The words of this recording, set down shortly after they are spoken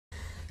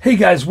Hey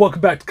guys,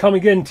 welcome back to Come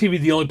Again TV,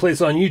 the only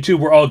place on YouTube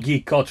where all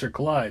geek culture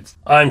collides.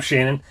 I'm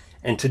Shannon,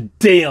 and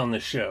today on the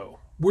show,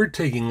 we're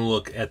taking a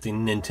look at the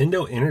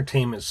Nintendo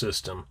Entertainment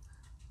System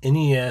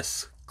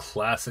NES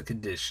Classic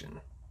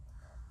Edition.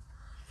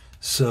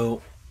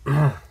 So,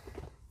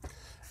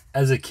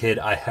 as a kid,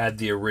 I had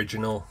the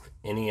original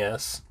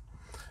NES.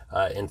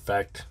 In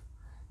fact,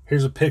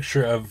 here's a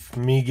picture of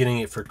me getting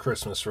it for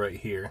Christmas right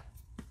here.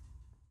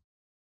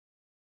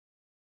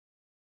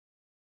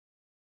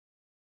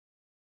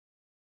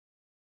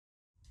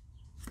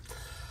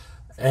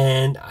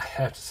 And I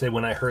have to say,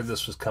 when I heard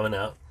this was coming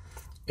out,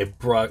 it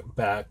brought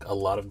back a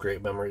lot of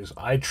great memories.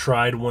 I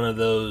tried one of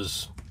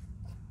those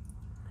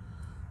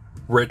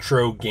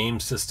retro game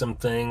system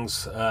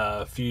things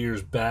a few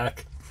years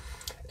back.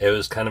 It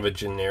was kind of a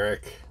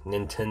generic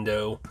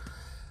Nintendo,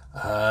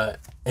 and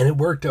it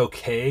worked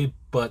okay,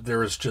 but there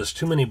was just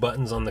too many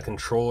buttons on the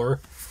controller.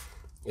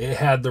 It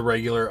had the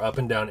regular up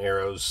and down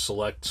arrows,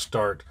 select,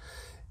 start,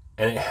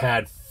 and it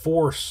had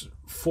four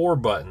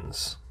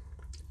buttons,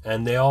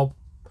 and they all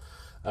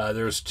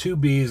there's two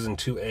B's and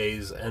two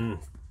A's, and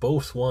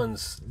both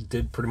ones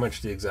did pretty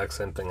much the exact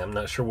same thing. I'm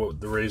not sure what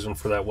the reason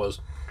for that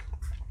was,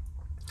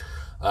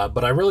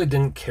 but I really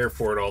didn't care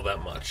for it all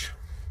that much.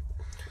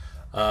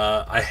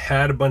 I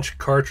had a bunch of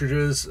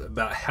cartridges.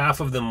 About half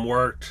of them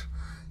worked,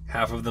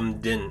 half of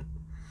them didn't.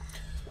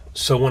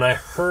 So when I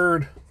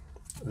heard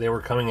they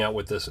were coming out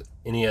with this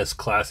NES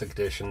Classic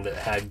Edition that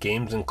had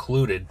games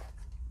included,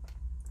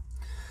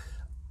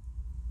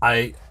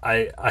 I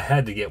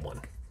had to get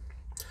one.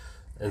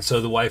 And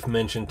so the wife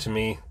mentioned to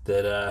me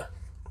that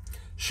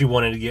she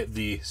wanted to get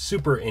the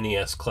Super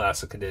NES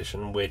Classic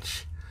Edition,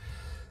 which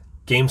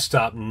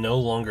GameStop no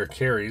longer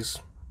carries.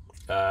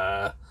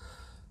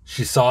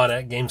 She saw it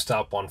at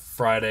GameStop on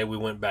Friday. We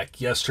went back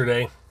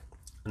yesterday,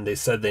 and they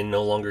said they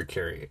no longer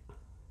carry it,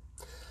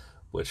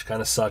 which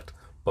kind of sucked.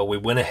 But we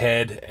went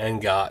ahead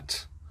and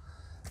got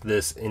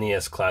this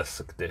NES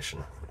Classic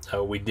Edition.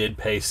 We did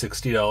pay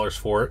 $60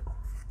 for it.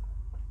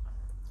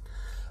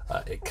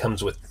 It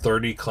comes with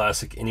 30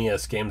 classic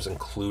NES games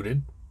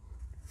included.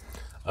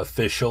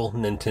 Official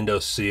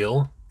Nintendo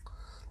seal.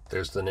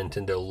 There's the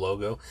Nintendo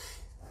logo.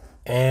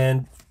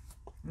 And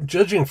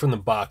judging from the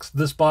box,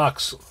 this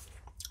box,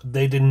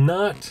 they did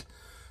not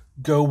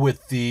go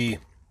with the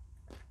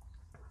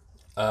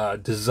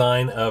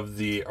design of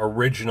the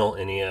original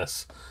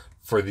NES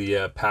for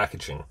the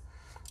packaging.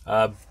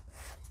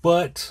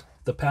 But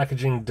the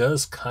packaging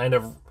does kind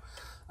of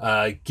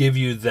give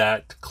you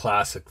that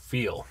classic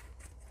feel.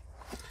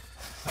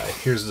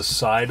 Here's the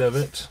side of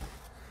it.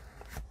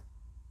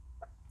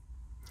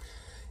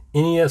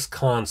 NES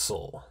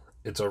Console.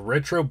 It's a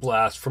retro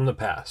blast from the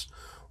past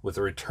with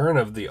a return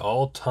of the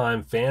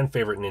all-time fan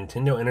favorite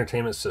Nintendo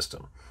Entertainment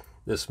System.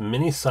 This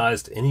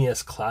mini-sized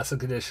NES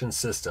Classic Edition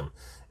system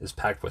is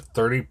packed with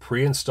 30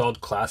 pre-installed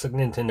classic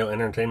Nintendo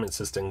Entertainment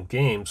System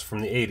games from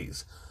the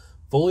 80s,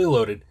 fully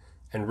loaded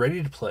and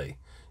ready to play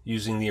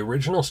using the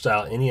original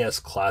style NES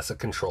Classic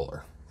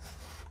Controller.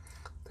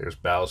 There's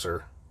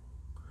Bowser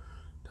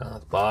down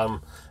at the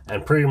bottom,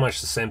 and pretty much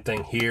the same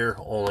thing here,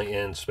 only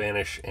in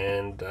Spanish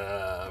and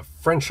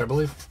French, I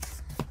believe.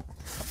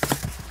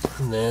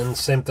 And then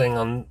same thing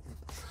on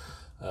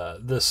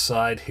this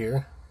side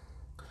here,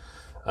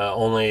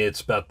 only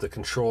it's about the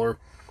controller.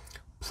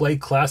 Play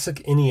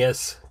classic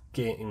NES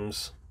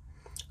games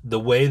the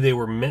way they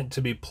were meant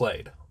to be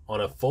played on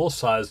a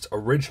full-sized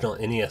original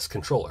NES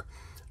controller.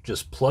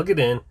 Just plug it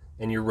in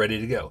and you're ready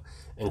to go.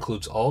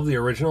 Includes all of the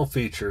original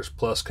features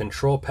plus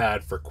control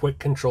pad for quick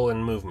control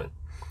and movement.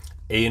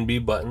 A and B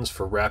buttons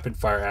for rapid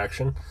fire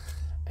action,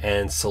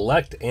 and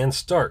select and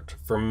start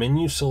for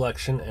menu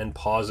selection and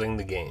pausing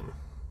the game.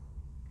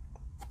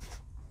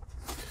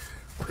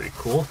 Pretty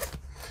cool.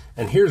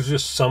 And here's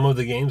just some of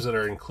the games that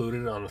are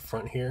included on the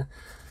front here.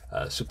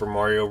 Super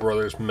Mario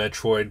Brothers,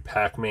 Metroid,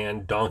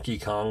 Pac-Man, Donkey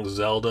Kong,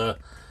 Zelda,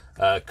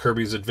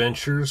 Kirby's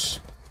Adventures.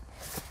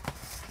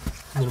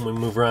 And then we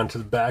move around to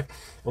the back,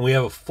 and we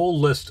have a full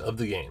list of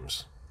the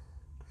games.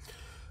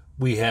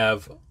 We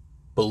have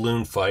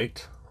Balloon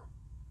Fight,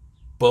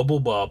 Bubble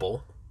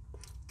Bobble,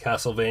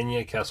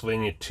 Castlevania,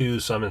 Castlevania 2,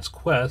 Simon's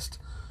Quest,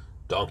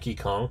 Donkey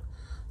Kong,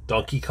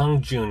 Donkey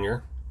Kong Jr.,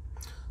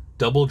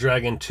 Double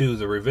Dragon 2,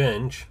 The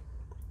Revenge,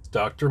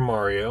 Dr.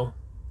 Mario,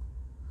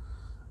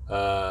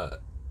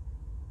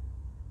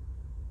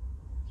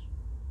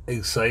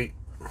 Excite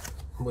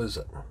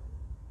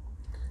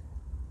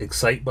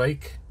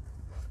Bike,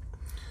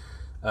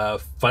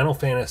 Final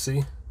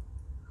Fantasy,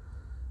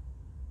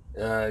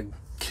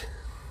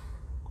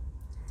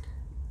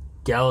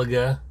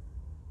 Galaga,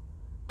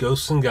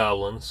 Ghosts and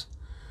Goblins,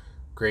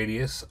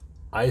 Gradius,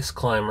 Ice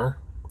Climber,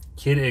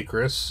 Kid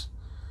Icarus,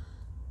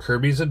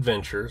 Kirby's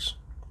Adventures,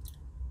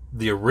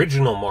 the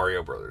original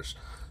Mario Brothers,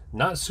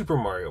 not Super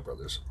Mario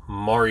Brothers,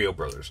 Mario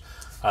Brothers.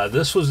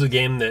 This was the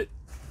game that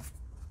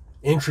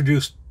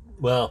introduced,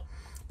 well,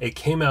 it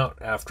came out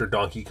after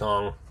Donkey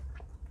Kong.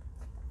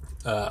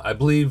 I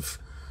believe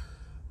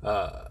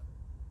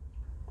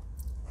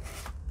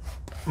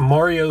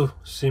Mario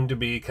seemed to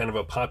be kind of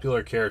a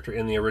popular character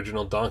in the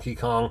original Donkey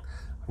Kong.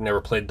 I've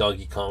never played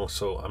Donkey Kong,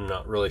 so I'm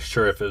not really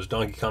sure if it was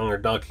Donkey Kong or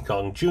Donkey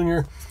Kong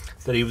Jr.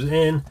 that he was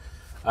in.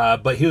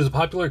 But he was a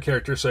popular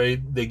character, so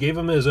they gave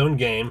him his own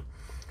game,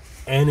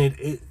 and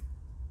it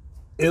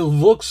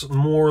looks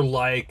more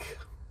like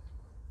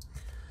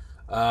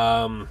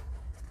kind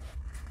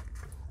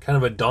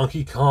of a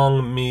Donkey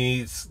Kong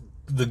meets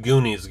the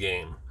Goonies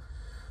game,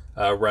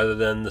 rather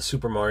than the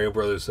Super Mario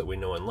Brothers that we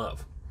know and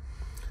love.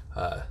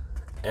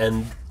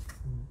 And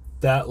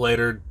that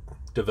later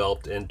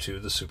developed into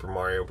the Super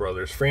Mario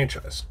Brothers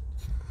franchise.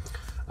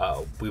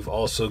 We've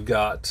also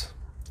got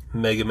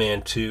Mega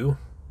Man 2,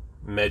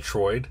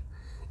 Metroid,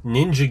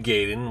 Ninja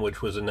Gaiden,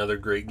 which was another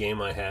great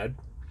game I had,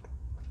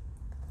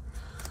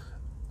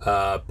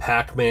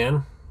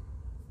 Pac-Man,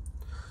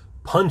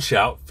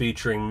 Punch-Out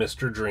featuring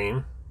Mr.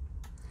 Dream,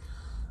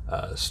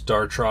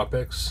 Star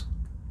Tropics,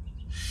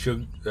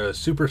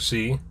 Super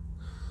C,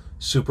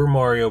 Super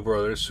Mario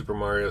Brothers, Super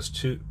Mario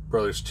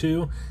Brothers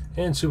 2,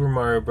 and Super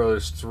Mario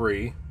Brothers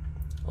 3,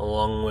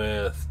 along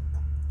with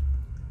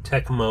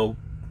Tecmo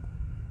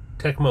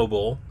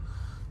Bowl,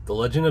 The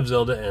Legend of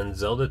Zelda, and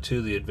Zelda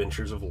 2: The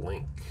Adventures of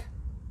Link.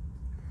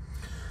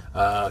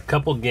 A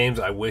couple games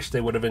I wish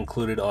they would have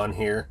included on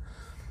here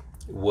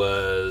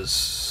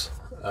was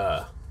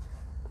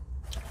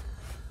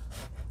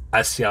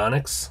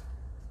Asionics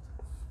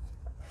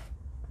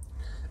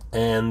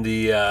and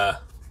the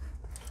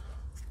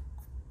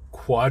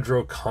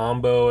Quadro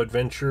Combo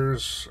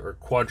Adventures, or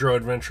Quadro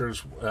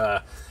Adventures.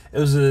 It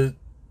was a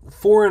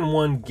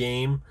 4-in-1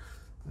 game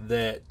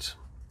that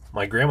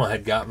my grandma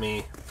had got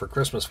me for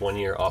Christmas one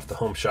year off the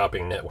Home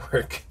Shopping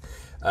Network.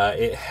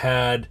 It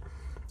had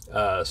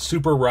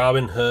Super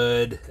Robin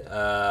Hood,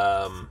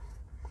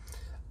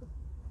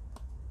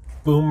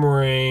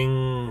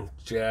 Boomerang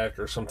Jack,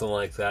 or something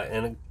like that,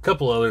 and a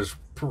couple others.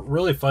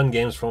 Really fun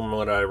games from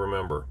what I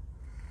remember.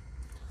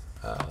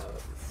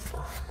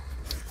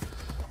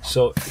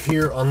 So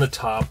here on the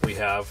top we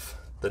have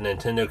the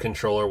Nintendo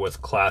controller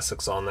with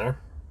classics on there.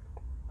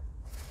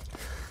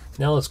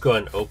 Now let's go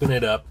ahead and open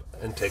it up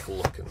and take a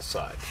look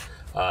inside.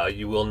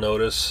 You will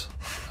notice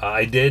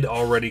I did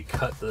already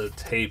cut the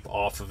tape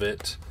off of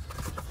it.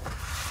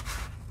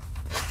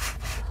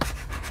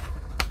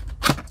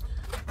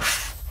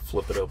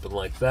 Flip it open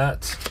like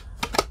that.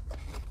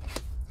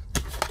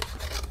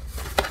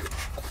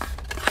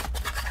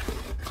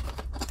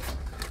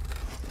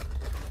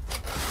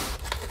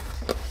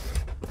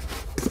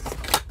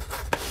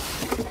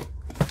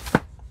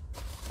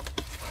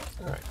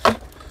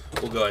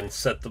 We'll go ahead and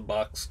set the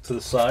box to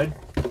the side.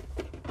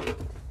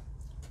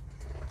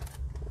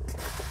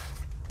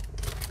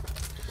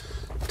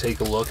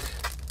 Take a look.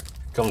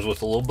 Comes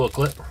with a little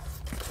booklet. Go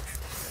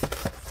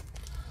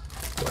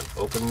ahead and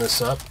open this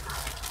up.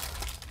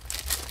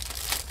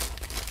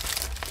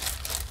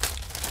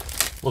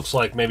 Looks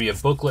like maybe a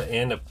booklet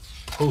and a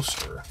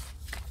poster.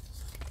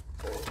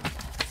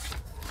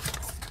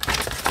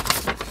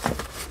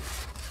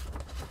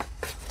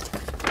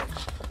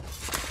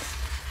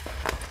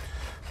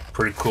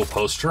 Pretty cool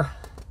poster.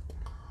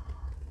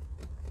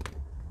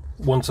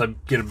 Once I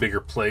get a bigger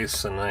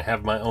place and I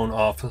have my own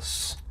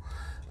office,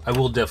 I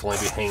will definitely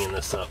be hanging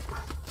this up,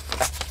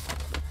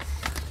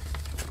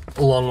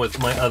 along with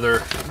my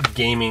other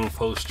gaming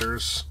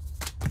posters.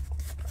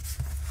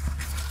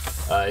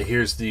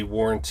 Here's the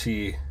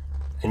warranty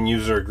and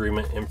user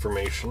agreement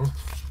information.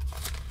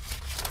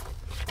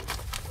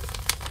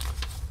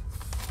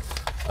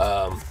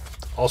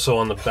 Also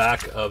on the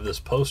back of this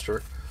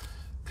poster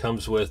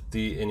comes with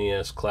the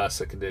NES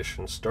Classic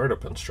Edition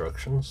startup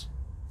instructions.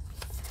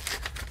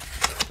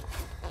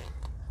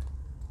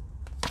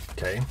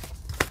 Okay.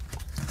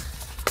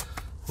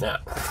 Now,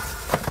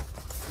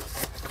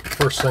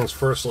 first things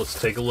first, let's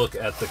take a look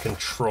at the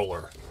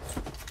controller.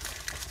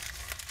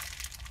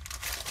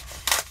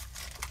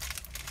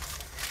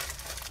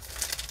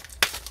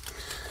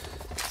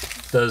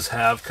 It does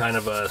have kind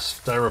of a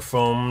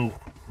styrofoam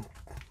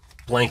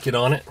blanket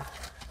on it,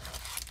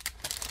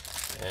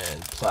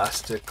 and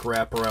plastic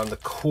wrap around the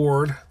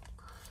cord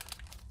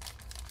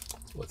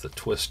with a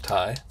twist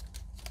tie.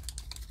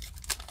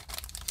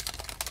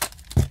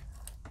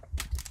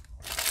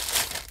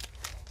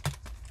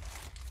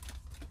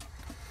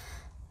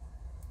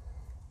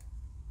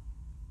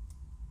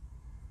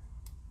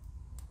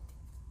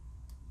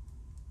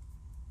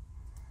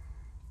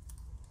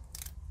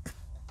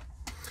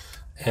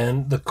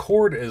 And the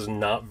cord is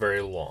not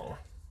very long.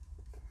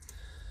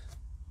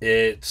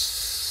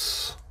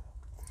 It's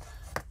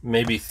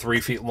maybe 3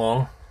 feet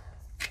long,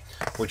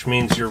 which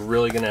means you're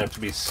really going to have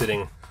to be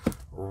sitting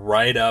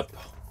right up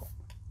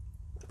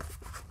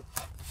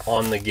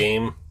on the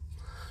game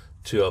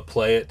to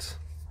play it.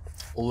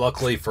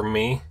 Luckily for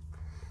me,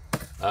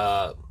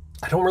 I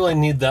don't really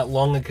need that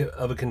long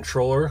of a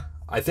controller.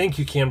 I think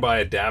you can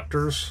buy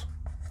adapters,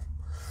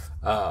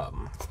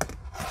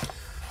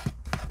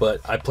 but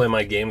I play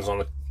my games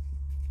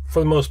for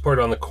the most part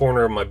on the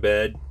corner of my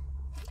bed,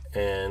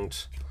 and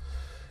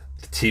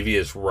the TV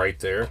is right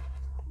there.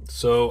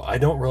 So I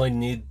don't really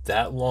need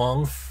that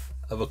long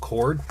of a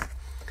cord.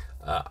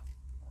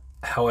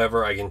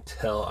 However, I can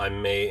tell I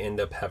may end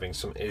up having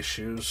some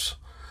issues.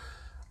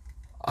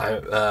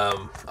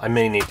 I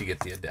may need to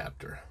get the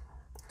adapter,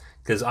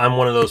 because I'm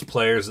one of those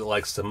players that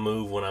likes to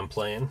move when I'm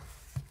playing.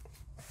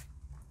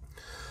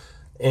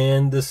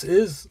 And this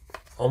is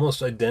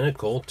almost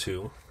identical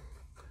to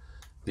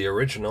the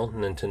original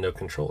Nintendo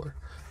controller.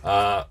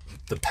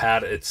 The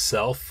pad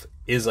itself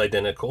is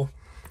identical.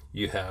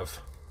 You have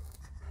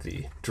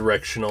the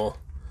directional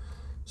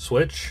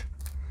switch,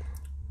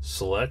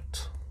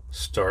 select,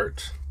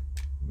 start,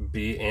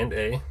 B and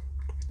A,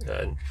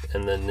 and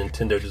the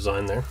Nintendo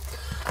design there.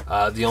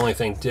 The only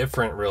thing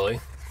different, really,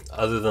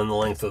 other than the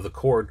length of the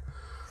cord,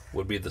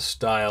 would be the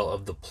style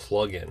of the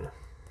plug-in.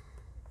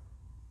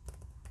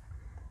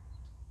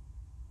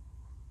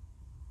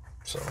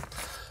 So,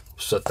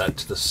 set that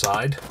to the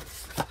side.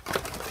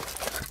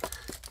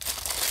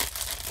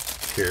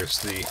 Here's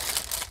the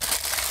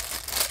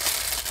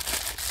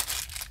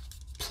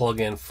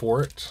plug-in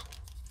for it.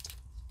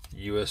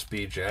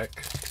 USB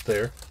jack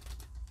there.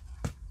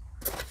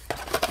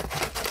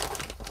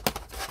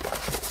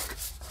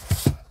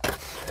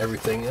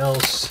 Everything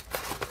else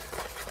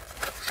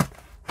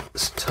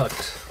is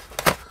tucked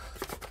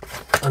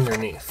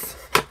underneath.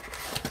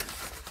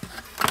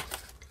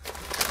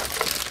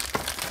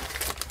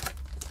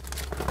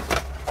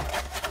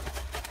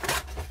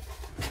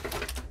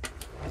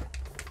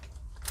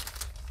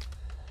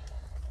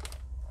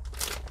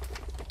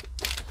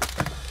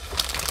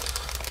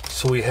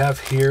 So we have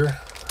here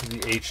the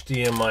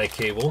HDMI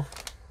cable.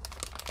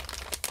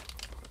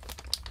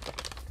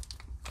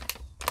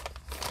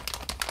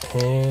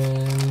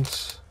 And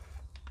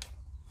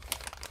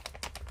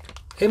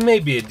it may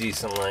be a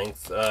decent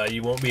length.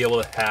 You won't be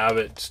able to have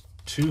it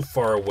too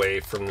far away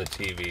from the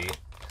TV.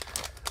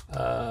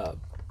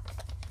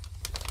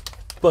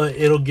 But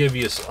it'll give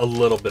you a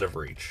little bit of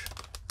reach.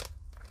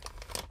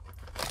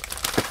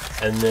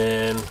 And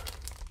then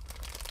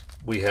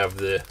we have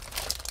the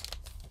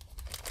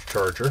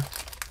charger.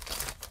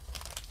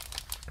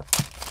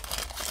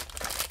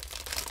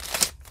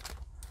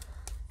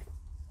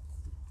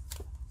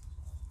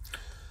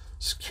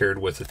 Secured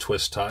with a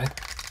twist tie.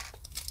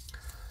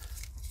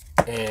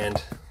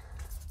 And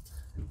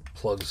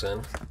plugs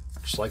in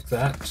just like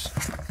that.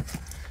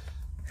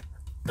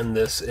 And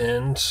this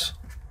end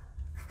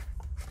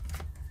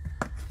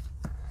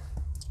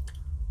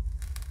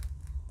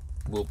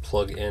will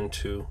plug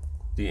into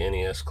the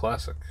NES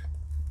Classic.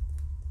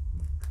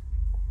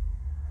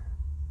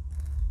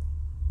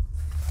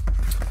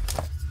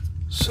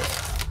 So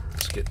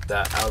let's get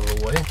that out of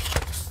the way.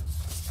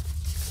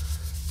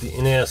 The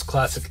NES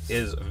Classic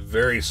is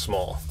very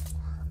small.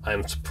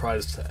 I'm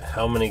surprised at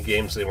how many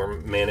games they were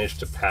managed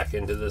to pack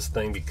into this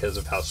thing because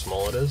of how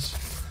small it is.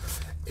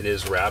 It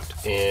is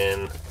wrapped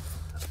in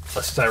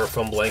a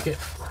styrofoam blanket.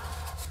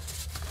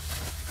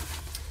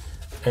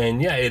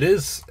 And yeah,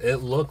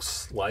 it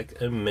looks like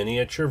a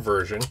miniature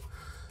version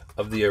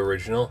of the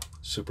original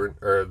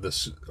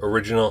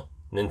original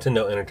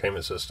Nintendo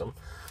Entertainment System.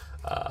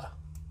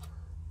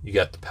 You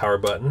got the power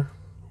button,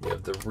 you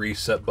have the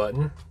reset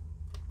button,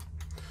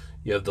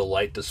 you have the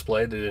light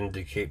display to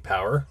indicate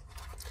power,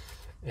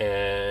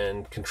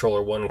 and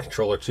controller 1 and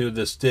controller 2.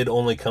 This did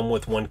only come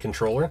with one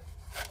controller.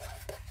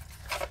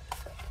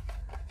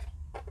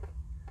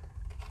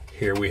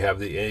 Here we have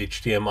the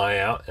HDMI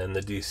out and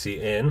the DC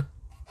in,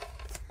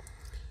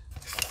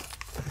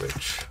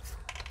 which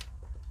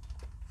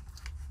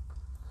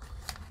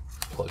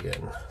plug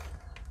in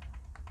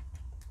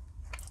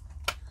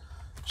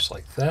just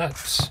like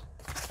that.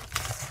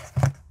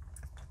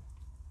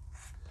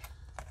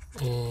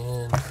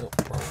 And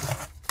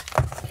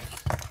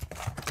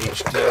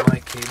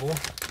HDMI cable.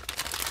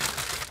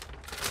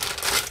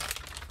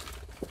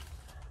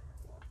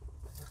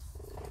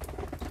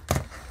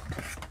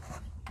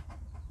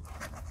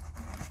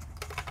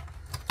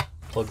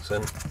 Plugs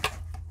in.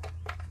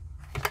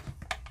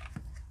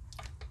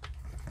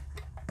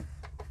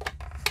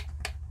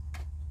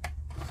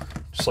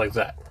 Just like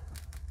that.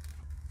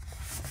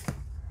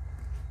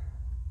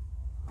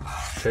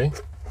 Okay.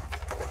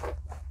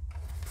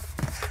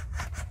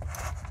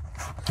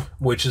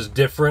 Which is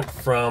different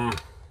from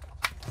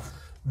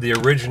the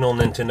original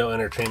Nintendo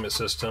Entertainment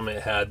System.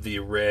 It had the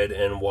red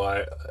and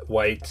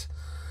white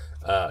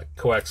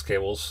coax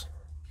cables,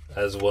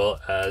 as well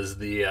as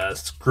the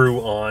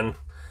screw-on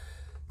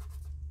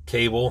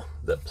cable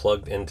that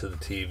plugged into the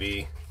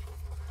TV.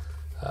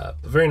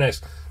 Very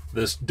nice.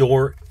 This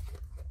door,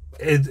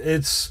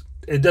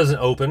 it doesn't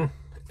open.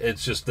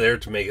 It's just there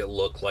to make it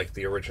look like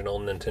the original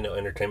Nintendo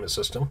Entertainment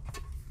System.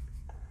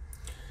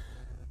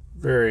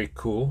 Very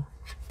cool.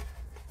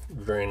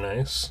 Very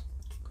nice.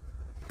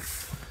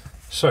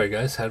 Sorry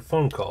guys, had a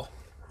phone call.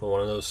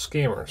 One of those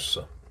scammers,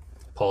 so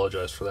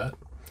apologize for that.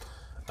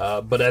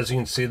 But as you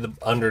can see, the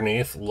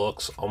underneath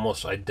looks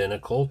almost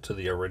identical to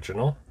the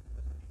original.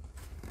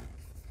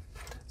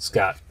 It's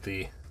got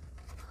the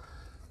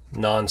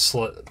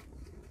non-slide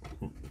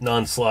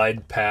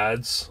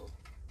pads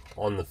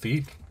on the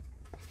feet.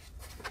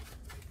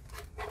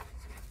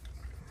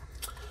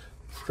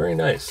 Very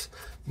nice.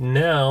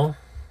 Now,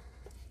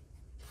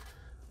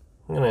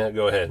 I'm going to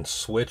go ahead and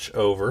switch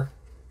over,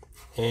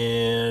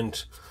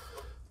 and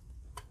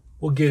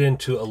we'll get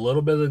into a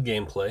little bit of the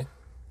gameplay.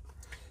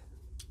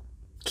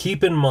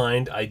 Keep in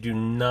mind, I do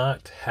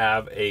not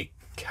have a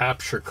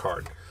capture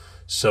card,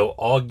 so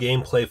all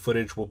gameplay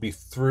footage will be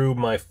through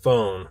my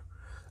phone,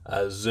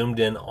 zoomed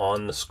in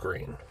on the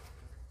screen.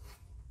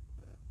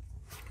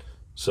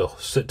 So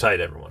sit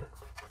tight, everyone.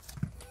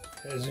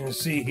 As you can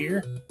see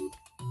here,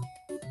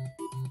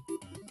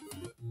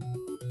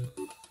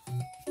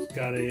 it's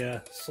got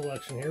a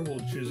selection here. We'll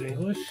choose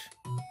English.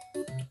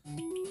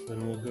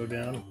 Then we'll go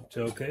down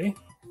to OK.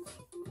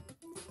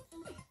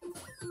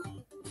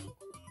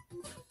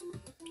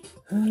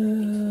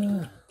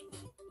 Let's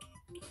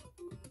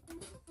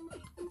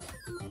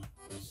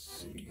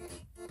see.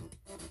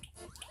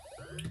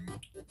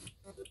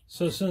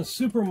 So since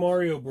Super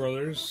Mario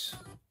Brothers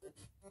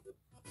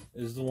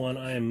is the one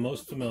I am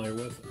most familiar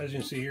with, as you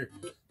can see here,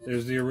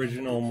 there's the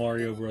original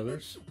Mario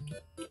Brothers.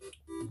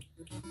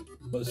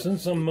 But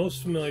since I'm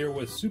most familiar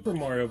with Super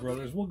Mario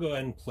Brothers, we'll go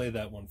ahead and play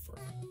that one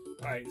first.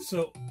 Alright,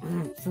 so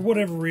for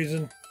whatever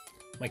reason,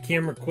 my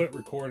camera quit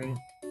recording,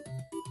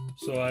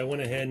 so I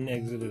went ahead and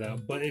exited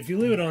out. But if you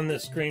leave it on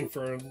this screen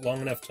for a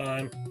long enough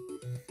time,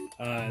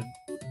 oh,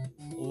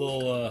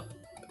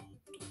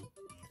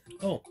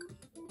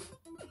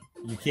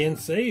 you can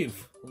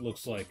save, it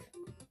looks like.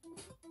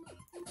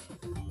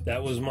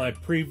 That was my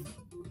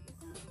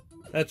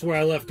that's where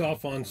I left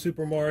off on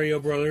Super Mario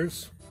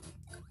Brothers.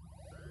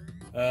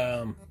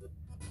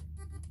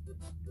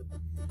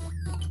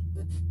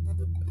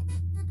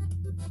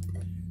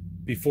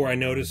 Before I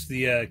noticed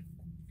the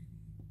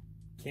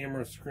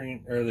camera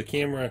screen, or the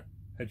camera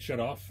had shut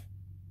off.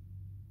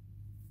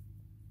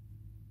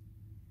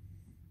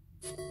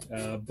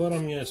 But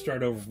I'm going to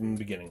start over from the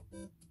beginning.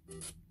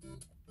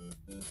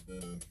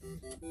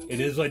 It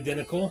is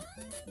identical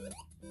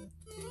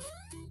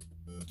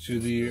to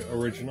the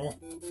original.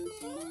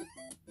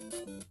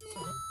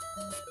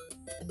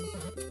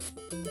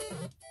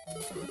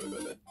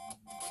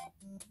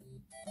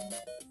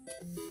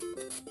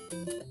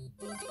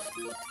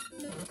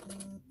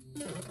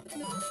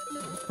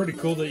 It's pretty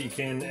cool that you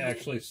can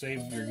actually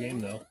save your game,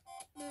 though,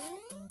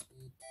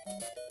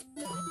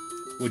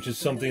 which is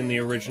something the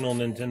original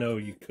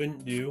Nintendo you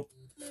couldn't do,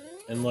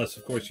 unless,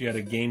 of course, you had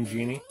a Game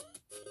Genie.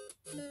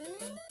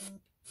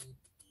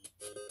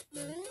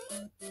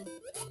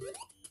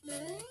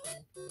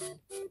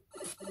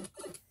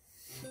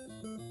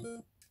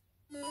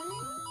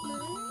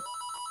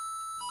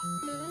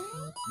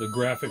 The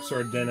graphics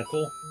are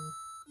identical.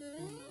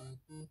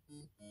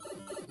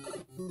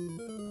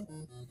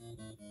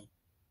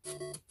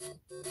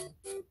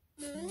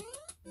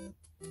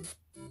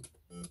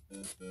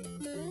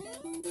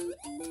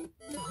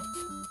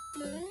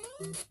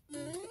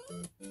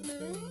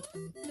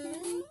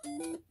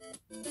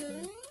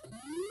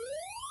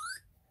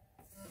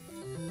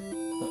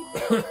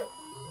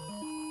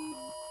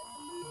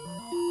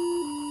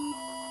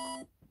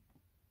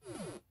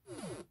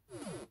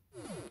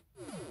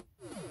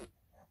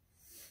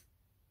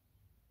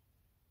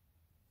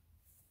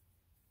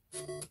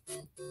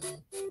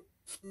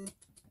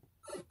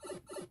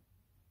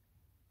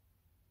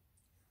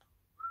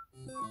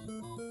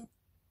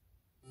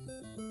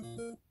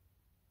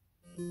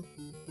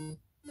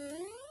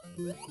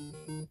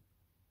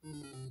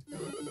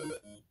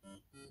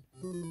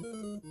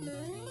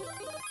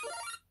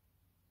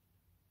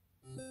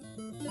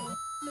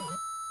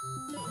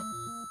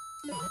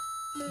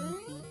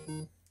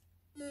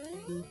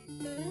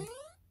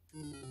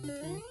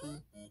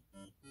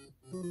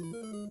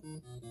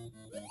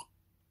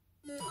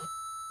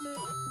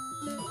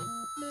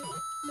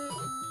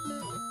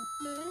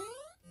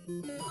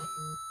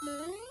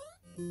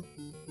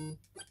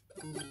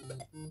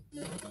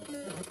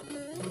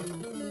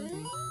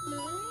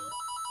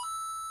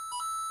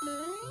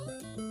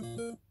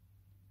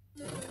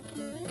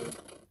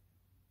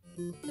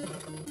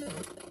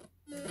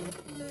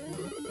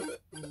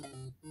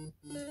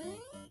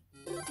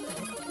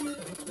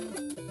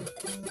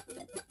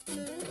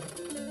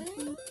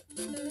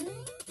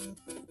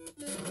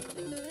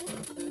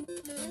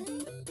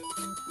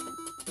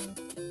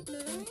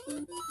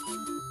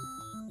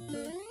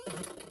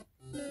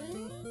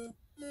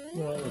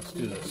 Well, let's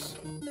do this.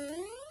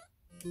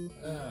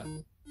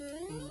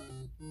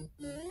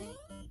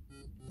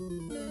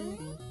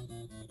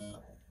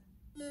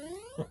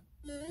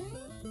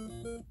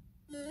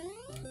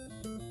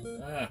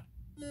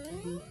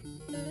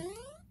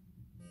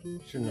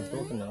 Shouldn't have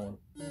broken that one.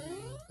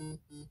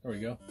 There we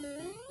go.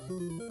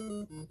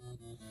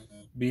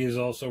 B is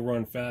also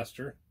run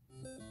faster.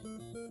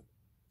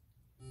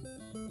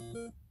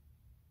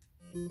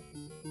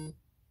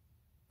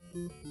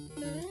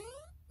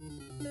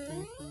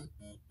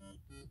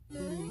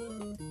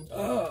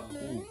 Oh,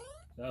 ooh,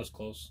 that was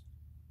close.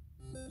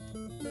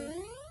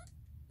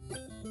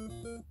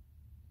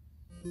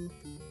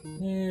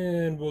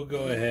 And we'll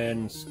go ahead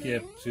and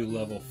skip to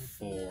level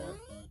 4.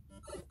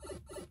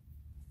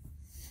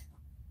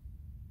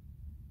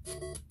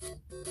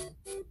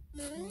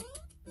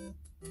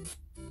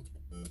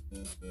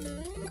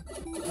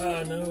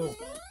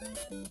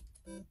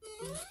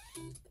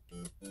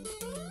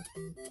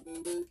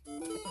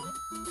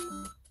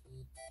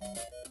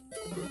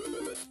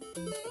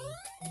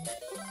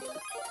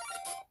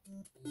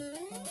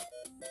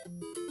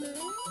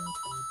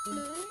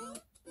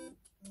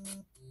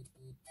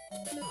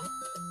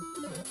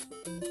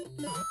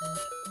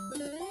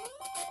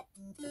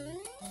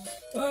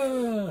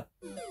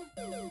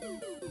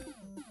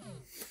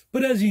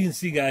 But as you can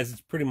see, guys,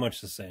 it's pretty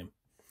much the same.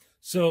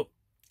 So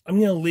I'm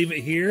going to leave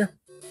it here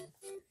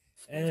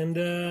and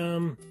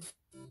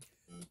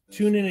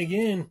tune in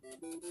again.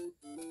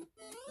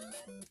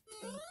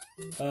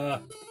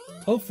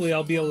 Hopefully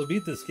I'll be able to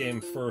beat this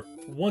game for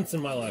once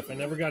in my life. I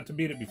never got to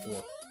beat it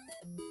before.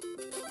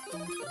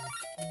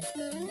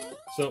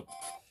 So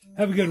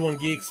have a good one,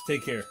 geeks.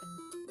 Take care.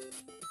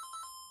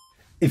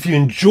 If you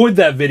enjoyed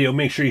that video,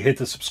 make sure you hit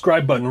the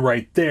subscribe button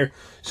right there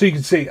so you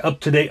can stay up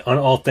to date on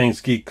all things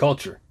geek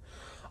culture.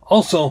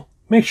 Also,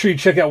 make sure you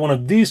check out one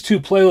of these two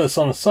playlists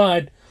on the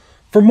side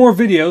for more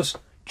videos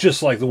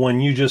just like the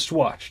one you just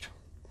watched.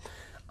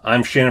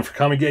 I'm Shannon for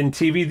Comic Getting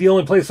TV, the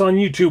only place on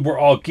YouTube where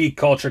all geek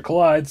culture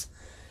collides.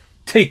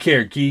 Take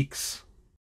care, geeks.